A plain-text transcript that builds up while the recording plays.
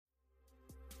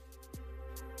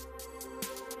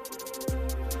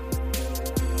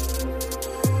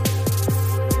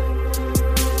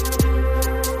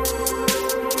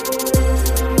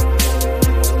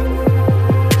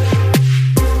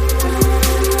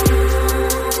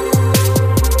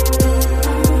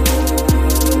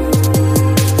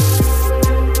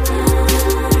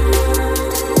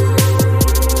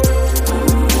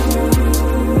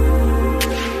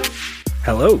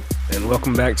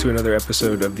welcome back to another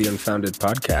episode of the Unfounded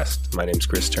Podcast. My name's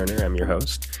Chris Turner, I'm your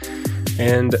host,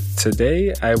 and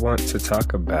today I want to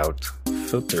talk about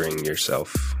filtering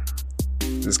yourself.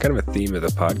 This is kind of a theme of the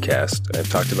podcast. I've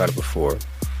talked about it before.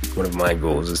 One of my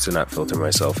goals is to not filter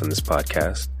myself in this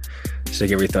podcast. Just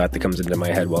take every thought that comes into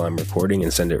my head while I'm recording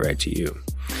and send it right to you.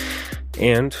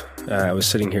 And I was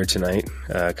sitting here tonight,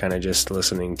 kind of just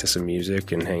listening to some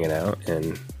music and hanging out,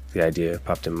 and the idea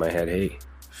popped in my head, hey,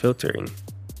 filtering.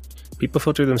 People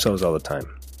filter themselves all the time.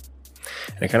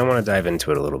 And I kind of want to dive into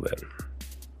it a little bit.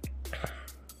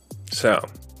 So,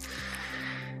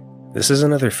 this is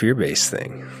another fear-based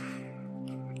thing.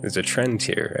 There's a trend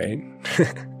here, right?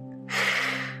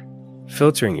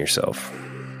 Filtering yourself.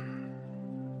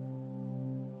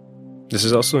 This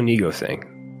is also an ego thing.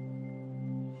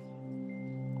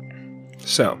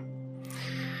 So,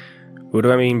 what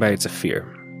do I mean by it's a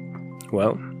fear?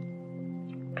 Well,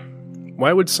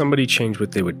 why would somebody change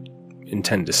what they would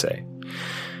intend to say?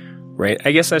 Right?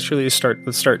 I guess that's really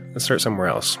let's start somewhere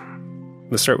else.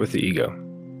 Let's start with the ego.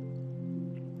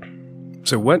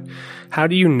 So how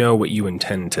do you know what you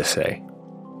intend to say?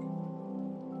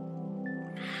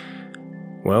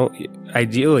 Well,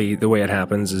 ideally, the way it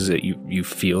happens is that you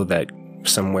feel that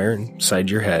somewhere inside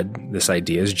your head, this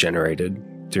idea is generated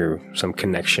through some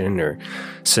connection or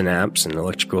synapse and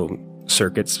electrical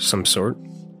circuits of some sort.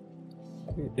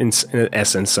 In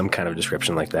essence, some kind of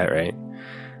description like that, right?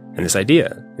 And this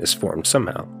idea is formed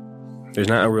somehow. There's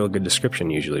not a real good description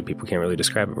usually. People can't really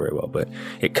describe it very well, but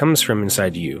it comes from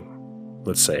inside you,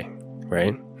 let's say,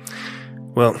 right?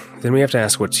 Well, then we have to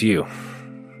ask what's you.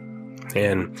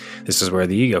 And this is where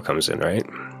the ego comes in, right?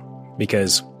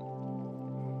 Because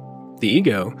the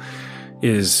ego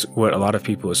is what a lot of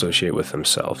people associate with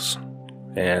themselves.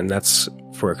 And that's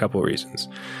for a couple of reasons.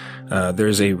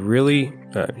 There's a really,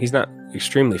 he's not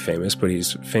extremely famous, but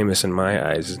he's famous in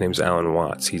my eyes. His name's Alan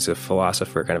Watts. He's a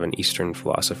philosopher, kind of an Eastern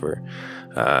philosopher,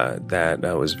 that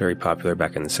was very popular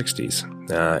back in the 60s.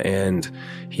 And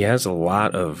he has a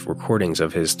lot of recordings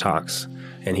of his talks.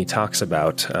 And he talks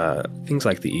about things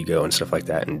like the ego and stuff like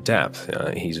that in depth.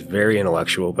 He's very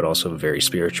intellectual, but also very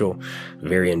spiritual,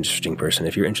 very interesting person.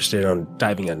 If you're interested in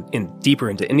diving in deeper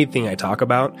into anything I talk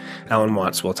about, Alan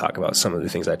Watts will talk about some of the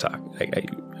things I talk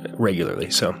regularly.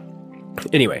 So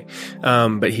anyway,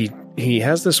 but he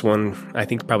has this one, I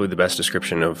think probably the best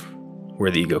description of where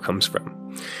the ego comes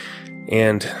from.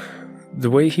 And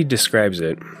the way he describes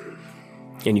it,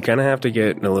 and you kind of have to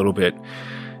get a little bit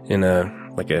in a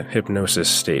hypnosis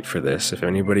state for this. If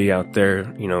anybody out there,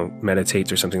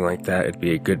 meditates or something like that, it'd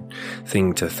be a good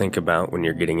thing to think about when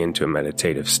you're getting into a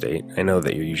meditative state. I know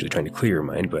that you're usually trying to clear your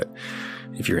mind, but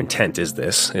if your intent is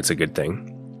this, it's a good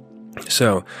thing.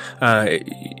 So,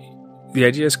 the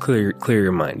idea is clear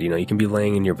your mind. You can be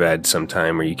laying in your bed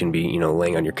sometime, or you can be,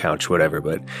 laying on your couch, whatever,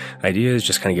 but the idea is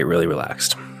just kind of get really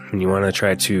relaxed. And you want to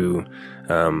try to,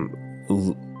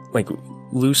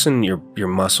 loosen your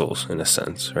muscles in a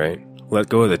sense, right? Let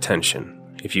go of the tension.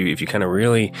 If you kind of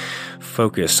really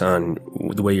focus on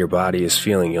the way your body is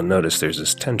feeling, you'll notice there's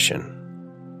this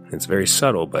tension. It's very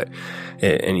subtle,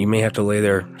 and you may have to lay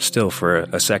there still for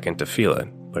a second to feel it.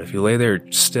 But if you lay there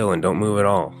still and don't move at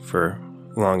all for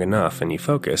long enough and you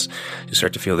focus, you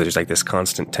start to feel that there's like this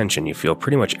constant tension you feel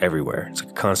pretty much everywhere. It's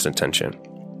like a constant tension.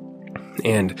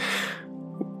 And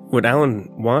what Alan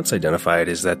Watts identified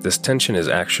is that this tension is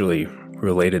actually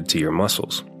related to your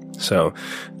muscles. So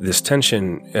this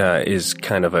tension is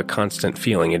kind of a constant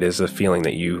feeling. It is a feeling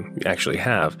that you actually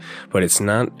have, but it's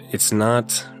not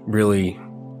really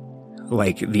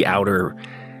like the outer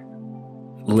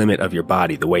limit of your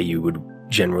body, the way you would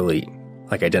generally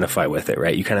identify with it,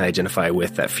 right? You kind of identify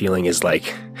with that feeling is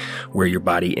like where your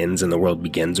body ends and the world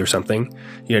begins or something.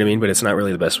 You know what I mean? But it's not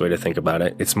really the best way to think about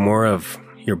it. It's more of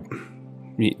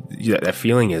that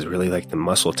feeling is really like the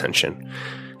muscle tension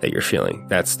that you're feeling.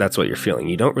 That's what you're feeling.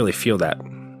 You don't really feel that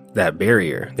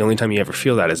barrier. The only time you ever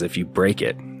feel that is if you break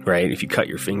it, right? If you cut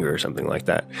your finger or something like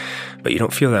that. But you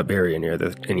don't feel that barrier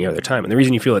any other time. And the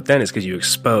reason you feel it then is because you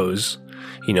expose,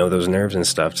 those nerves and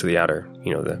stuff to the outer,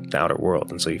 the outer world.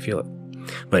 And so you feel it.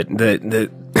 But the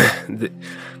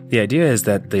idea is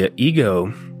that the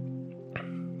ego,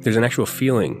 there's an actual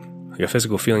feeling, like a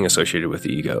physical feeling associated with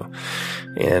the ego.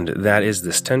 And that is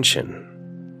this tension.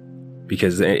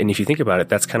 And if you think about it,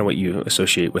 that's kind of what you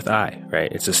associate with I,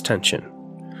 right? It's this tension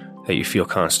that you feel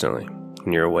constantly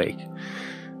when you're awake,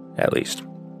 at least.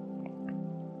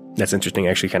 That's interesting,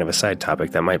 actually, kind of a side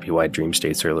topic. That might be why dream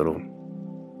states are a little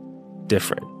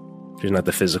different. There's not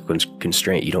the physical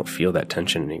constraint. You don't feel that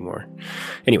tension anymore.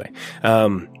 Anyway,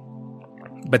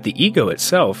 but the ego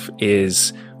itself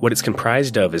is what it's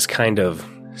comprised of is kind of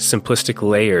simplistic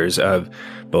layers of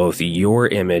both your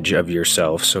image of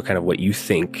yourself, so kind of what you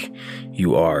think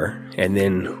you are, and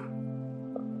then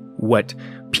what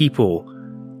people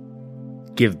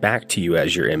give back to you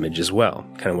as your image as well,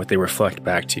 kind of what they reflect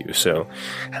back to you. So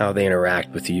how they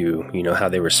interact with you, how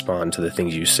they respond to the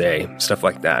things you say, stuff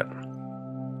like that.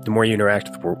 The more you interact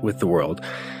with the world,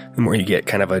 the more you get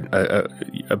kind of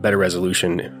a better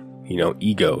resolution,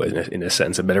 ego in a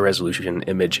sense, a better resolution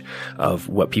image of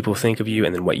what people think of you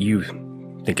and then what you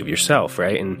think of yourself,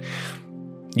 right? And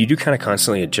you do kind of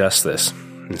constantly adjust this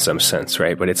in some sense,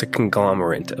 right? But it's a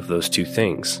conglomerate of those two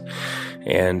things.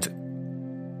 And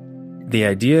the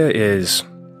idea is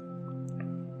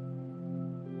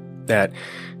that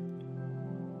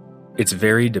it's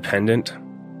very dependent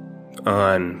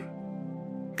on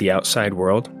the outside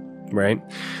world, right?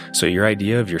 So your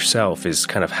idea of yourself is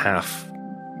kind of half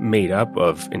made up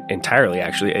of, entirely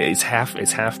actually, it's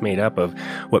half made up of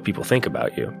what people think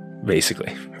about you,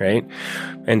 basically, right?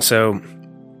 And so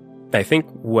I think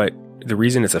the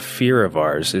reason it's a fear of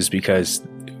ours is because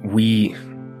we,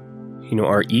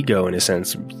 our ego, in a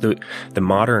sense, the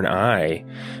modern I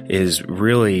is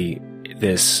really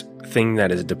this thing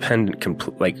that is dependent,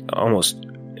 almost,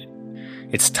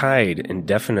 it's tied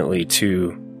indefinitely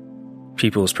to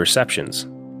people's perceptions.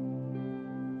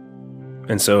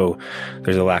 And so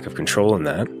there's a lack of control in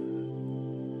that.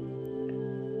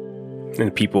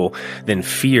 And people then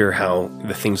fear how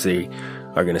the things they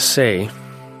are going to say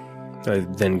are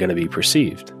then going to be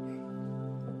perceived.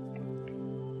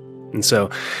 And so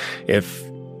if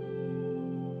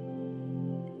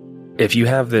you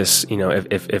have this,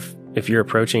 if you're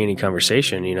approaching any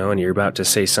conversation, and you're about to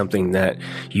say something that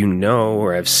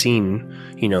or have seen,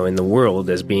 in the world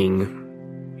as being,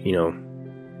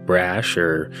 brash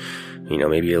or,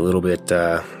 maybe a little bit,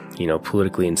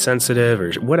 politically insensitive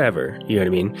or whatever, you know what I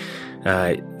mean?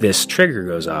 This trigger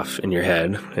goes off in your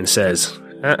head and says,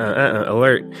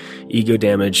 alert, ego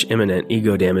damage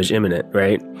imminent,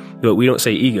 right? But we don't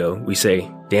say ego, we say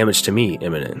damage to me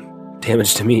imminent.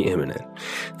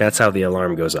 That's how the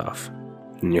alarm goes off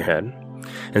in your head.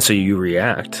 And so you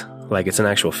react like it's an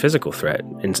actual physical threat.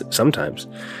 And sometimes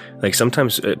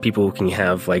people can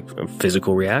have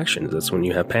physical reactions. That's when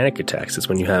you have panic attacks. That's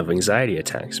when you have anxiety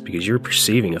attacks, because you're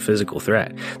perceiving a physical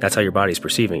threat. That's how your body's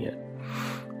perceiving it.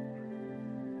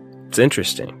 It's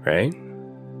interesting, right?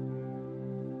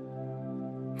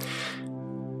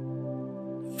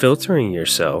 Filtering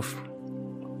yourself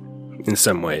in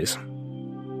some ways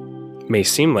may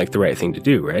seem like the right thing to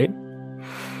do, right?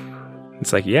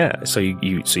 It's like, yeah, so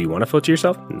you want to filter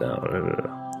yourself? No.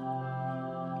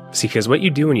 See, because what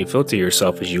you do when you filter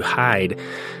yourself is you hide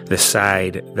the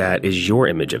side that is your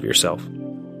image of yourself.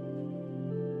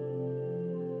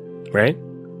 Right?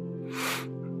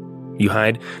 You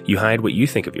hide what you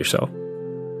think of yourself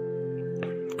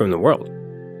from the world.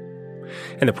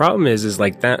 And the problem is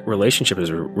that relationship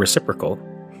is reciprocal.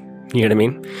 You know what I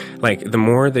mean? The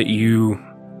more that you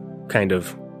kind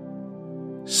of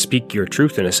speak your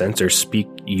truth, in a sense, or speak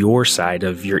your side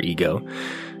of your ego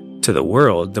to the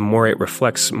world, the more it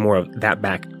reflects more of that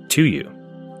back to you.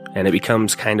 And it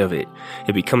becomes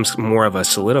it becomes more of a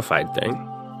solidified thing.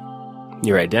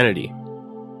 Your identity.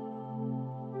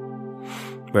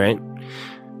 Right?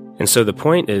 And so the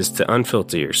point is to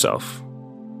unfilter yourself.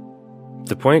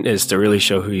 The point is to really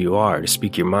show who you are, to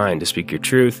speak your mind, to speak your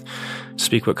truth,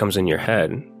 speak what comes in your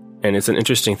head. And it's an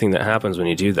interesting thing that happens when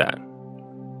you do that.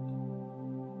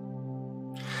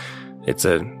 It's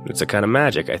a kind of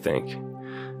magic, I think.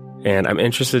 And I'm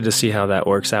interested to see how that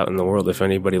works out in the world if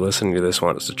anybody listening to this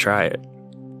wants to try it.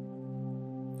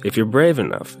 If you're brave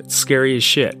enough, it's scary as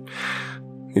shit.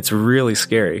 It's really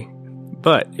scary.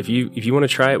 But if you want to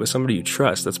try it with somebody you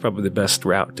trust, that's probably the best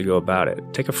route to go about it.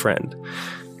 Take a friend.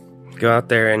 Go out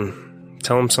there and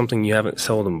tell them something you haven't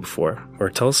told them before.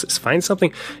 Or find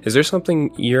something. Is there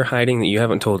something you're hiding that you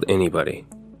haven't told anybody?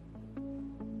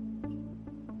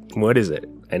 What is it?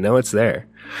 I know it's there.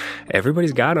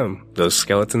 Everybody's got them. Those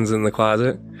skeletons in the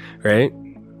closet, right?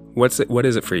 What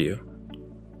is it for you?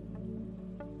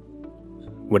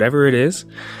 Whatever it is,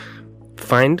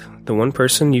 find the one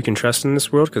person you can trust in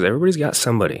this world, because everybody's got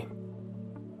somebody.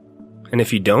 And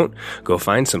if you don't, go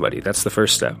find somebody. That's the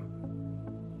first step.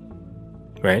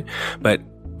 Right? But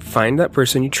find that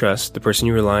person you trust, the person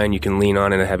you rely on, you can lean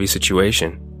on in a heavy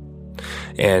situation.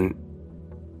 And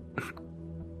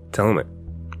tell them it.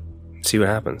 See what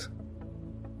happens.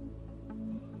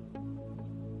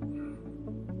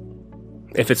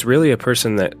 If it's really a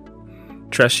person that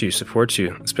trusts you, supports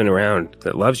you, has been around,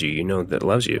 that loves you, that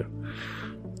loves you,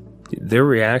 their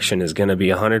reaction is going to be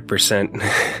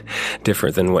 100%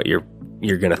 different than what you're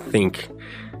going to think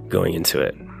going into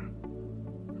it.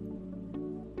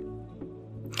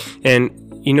 And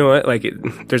you know what? Like,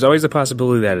 there's always the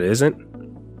possibility that it isn't.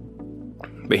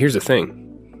 But here's the thing.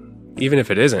 Even if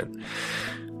it isn't,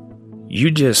 you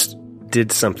just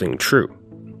did something true.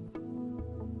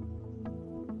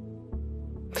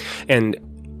 And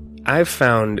I've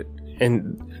found,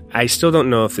 and I still don't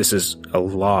know if this is a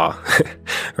law,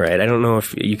 right? I don't know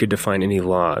if you could define any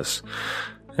laws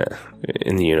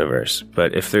in the universe,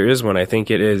 but if there is one, I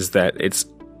think it is that it's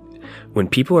when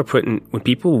people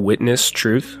witness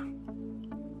truth,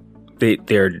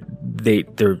 their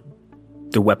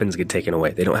weapons get taken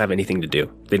away. They don't have anything to do.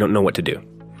 They don't know what to do.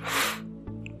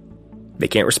 They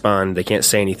can't respond. They can't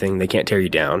say anything. They can't tear you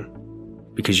down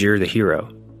because you're the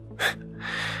hero.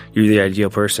 You're the ideal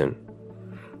person.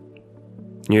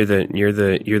 You're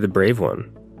the brave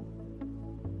one.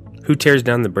 Who tears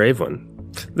down the brave one?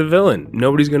 The villain.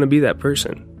 Nobody's going to be that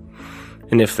person.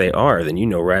 And if they are, then you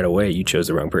know right away you chose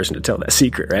the wrong person to tell that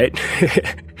secret, right?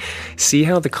 See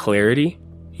how the clarity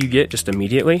you get just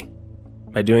immediately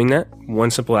by doing that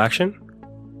one simple action?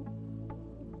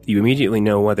 You immediately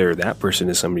know whether that person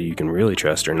is somebody you can really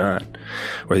trust or not,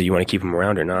 whether you want to keep them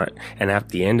around or not. And at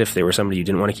the end, if they were somebody you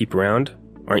didn't want to keep around,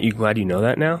 aren't you glad you know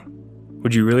that now?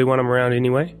 Would you really want them around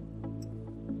anyway?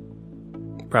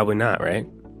 Probably not, right?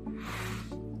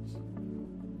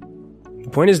 The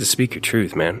point is to speak your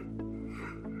truth, man.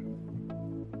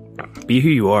 Be who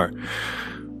you are.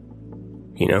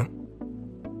 You know?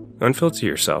 Unfilter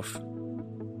yourself.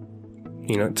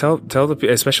 You know, tell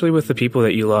especially with the people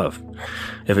that you love.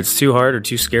 If it's too hard or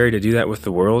too scary to do that with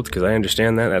the world, because I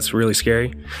understand that's really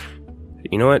scary.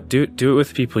 You know what? Do it with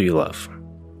the people you love.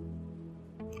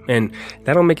 And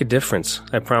that'll make a difference,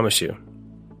 I promise you.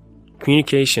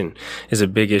 Communication is a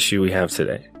big issue we have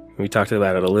today. We talked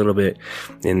about it a little bit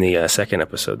in the second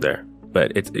episode there,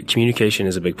 but communication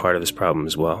is a big part of this problem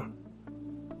as well.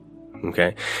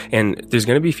 Okay. And there's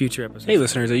going to be future episodes. Hey,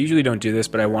 listeners, I usually don't do this,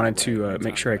 but I wanted to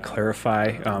make sure I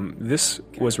clarify. This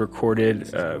was recorded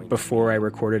before I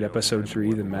recorded episode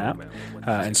 3, The Map.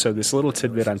 And so this little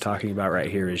tidbit I'm talking about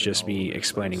right here is just me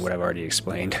explaining what I've already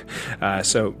explained.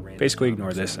 So basically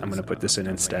ignore this. I'm going to put this in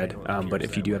instead. But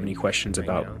if you do have any questions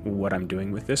about what I'm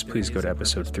doing with this, please go to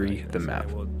episode 3, The Map.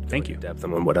 Thank you. Depth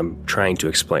on what I'm trying to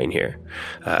explain here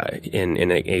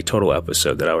in a total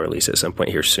episode that I'll release at some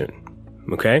point here soon.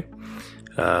 Okay?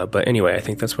 But anyway, I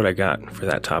think that's what I got for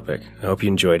that topic. I hope you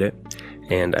enjoyed it,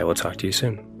 and I will talk to you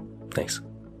soon. Thanks.